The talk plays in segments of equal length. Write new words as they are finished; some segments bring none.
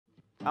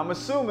I'm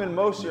assuming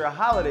most of your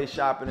holiday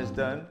shopping is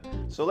done,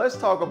 so let's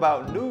talk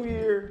about New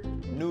Year,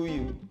 New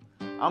You.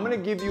 I'm gonna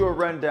give you a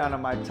rundown of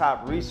my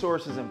top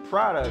resources and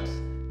products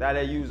that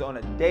I use on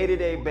a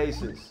day-to-day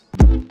basis.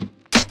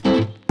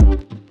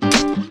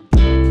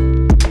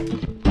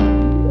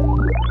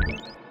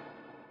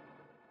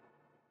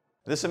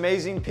 This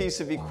amazing piece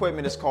of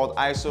equipment is called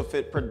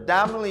IsoFit,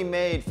 predominantly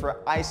made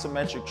for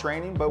isometric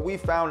training, but we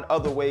found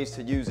other ways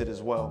to use it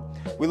as well.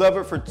 We love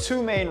it for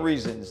two main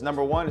reasons.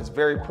 Number one, it's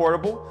very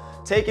portable.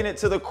 Taking it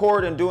to the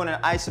court and doing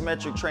an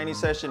isometric training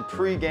session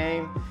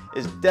pre-game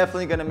is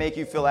definitely gonna make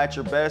you feel at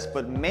your best,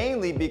 but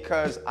mainly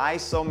because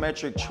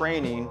isometric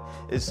training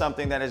is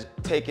something that has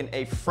taken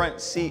a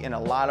front seat in a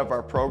lot of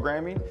our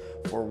programming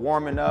for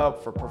warming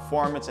up, for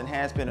performance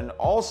enhancement, and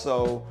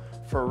also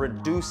for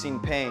reducing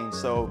pain.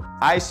 So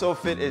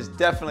IsoFit is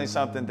definitely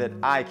something that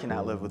I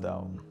cannot live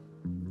without.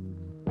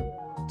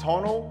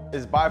 Tonal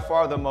is by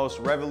far the most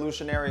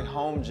revolutionary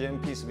home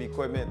gym piece of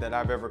equipment that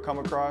I've ever come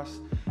across.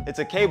 It's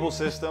a cable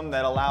system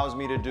that allows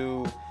me to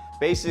do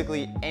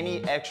basically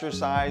any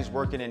exercise,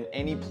 working in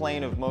any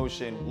plane of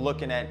motion,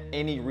 looking at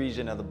any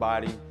region of the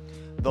body.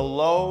 The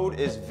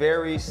load is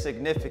very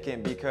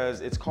significant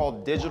because it's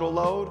called digital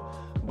load,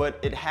 but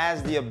it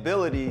has the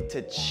ability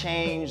to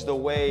change the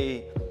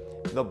way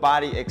the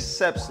body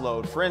accepts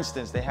load. For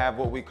instance, they have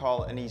what we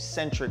call an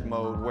eccentric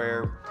mode,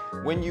 where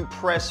when you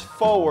press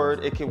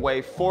forward, it can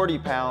weigh 40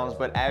 pounds,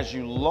 but as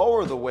you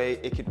lower the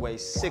weight, it could weigh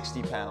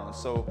 60 pounds.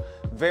 So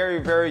very,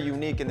 very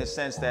unique in the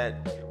sense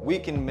that we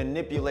can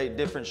manipulate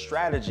different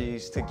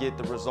strategies to get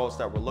the results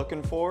that we're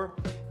looking for.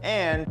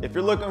 And if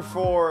you're looking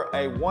for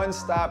a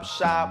one-stop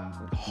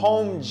shop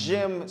home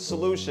gym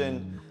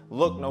solution,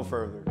 look no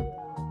further.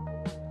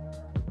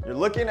 You're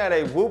looking at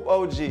a Whoop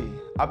OG.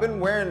 I've been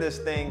wearing this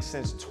thing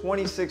since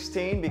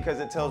 2016 because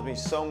it tells me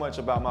so much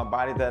about my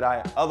body that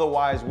I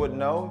otherwise wouldn't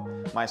know.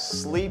 My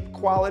sleep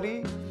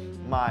quality,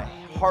 my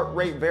heart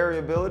rate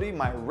variability,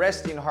 my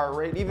resting heart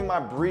rate, even my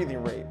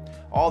breathing rate.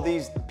 All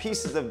these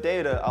pieces of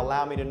data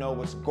allow me to know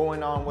what's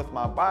going on with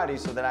my body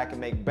so that I can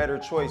make better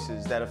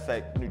choices that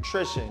affect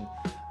nutrition,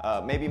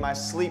 maybe my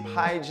sleep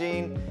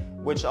hygiene,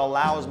 which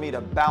allows me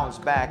to bounce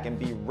back and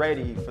be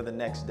ready for the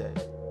next day.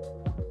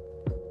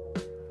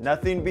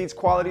 Nothing beats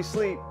quality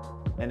sleep,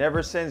 and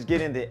ever since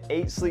getting the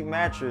 8 Sleep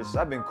mattress,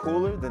 I've been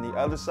cooler than the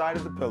other side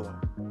of the pillow.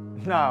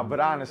 Nah, but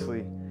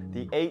honestly,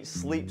 the 8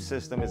 Sleep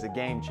system is a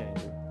game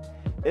changer.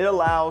 It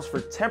allows for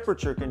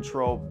temperature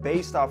control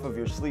based off of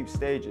your sleep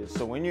stages.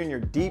 So when you're in your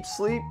deep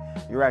sleep,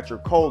 you're at your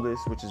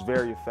coldest, which is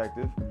very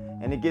effective,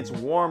 and it gets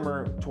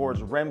warmer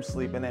towards REM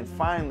sleep, and then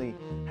finally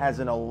has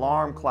an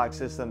alarm clock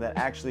system that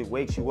actually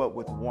wakes you up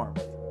with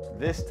warmth.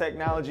 This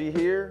technology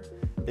here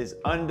is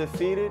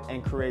undefeated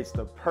and creates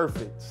the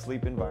perfect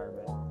sleep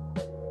environment.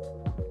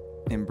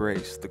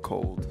 Embrace the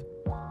cold.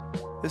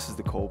 This is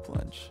the cold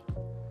plunge.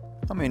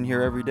 I'm in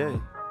here every day.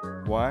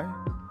 Why?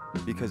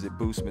 Because it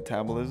boosts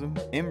metabolism,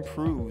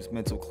 improves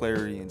mental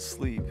clarity and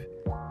sleep,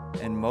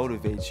 and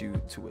motivates you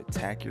to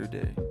attack your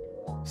day.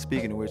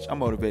 Speaking of which, I'm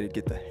motivated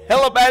to get the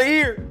hell up out of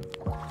here.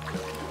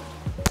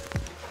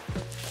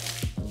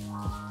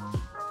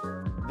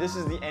 This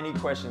is the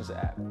Anyquestion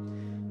app.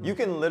 You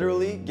can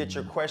literally get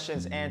your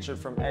questions answered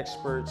from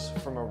experts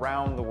from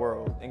around the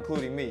world,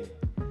 including me.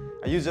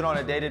 I use it on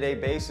a day-to-day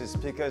basis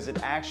because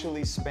it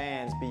actually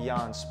spans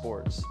beyond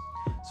sports.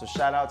 So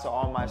shout out to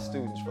all my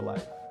students for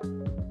life.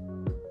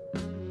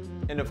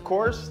 And of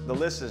course, the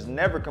list is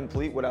never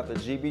complete without the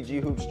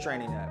GBG Hoops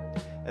training app.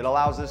 It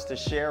allows us to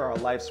share our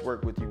life's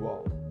work with you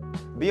all.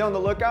 Be on the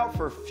lookout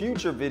for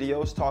future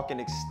videos talking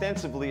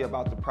extensively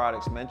about the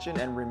products mentioned,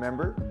 and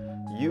remember,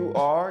 you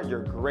are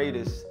your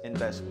greatest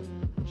investment.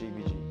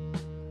 GBG.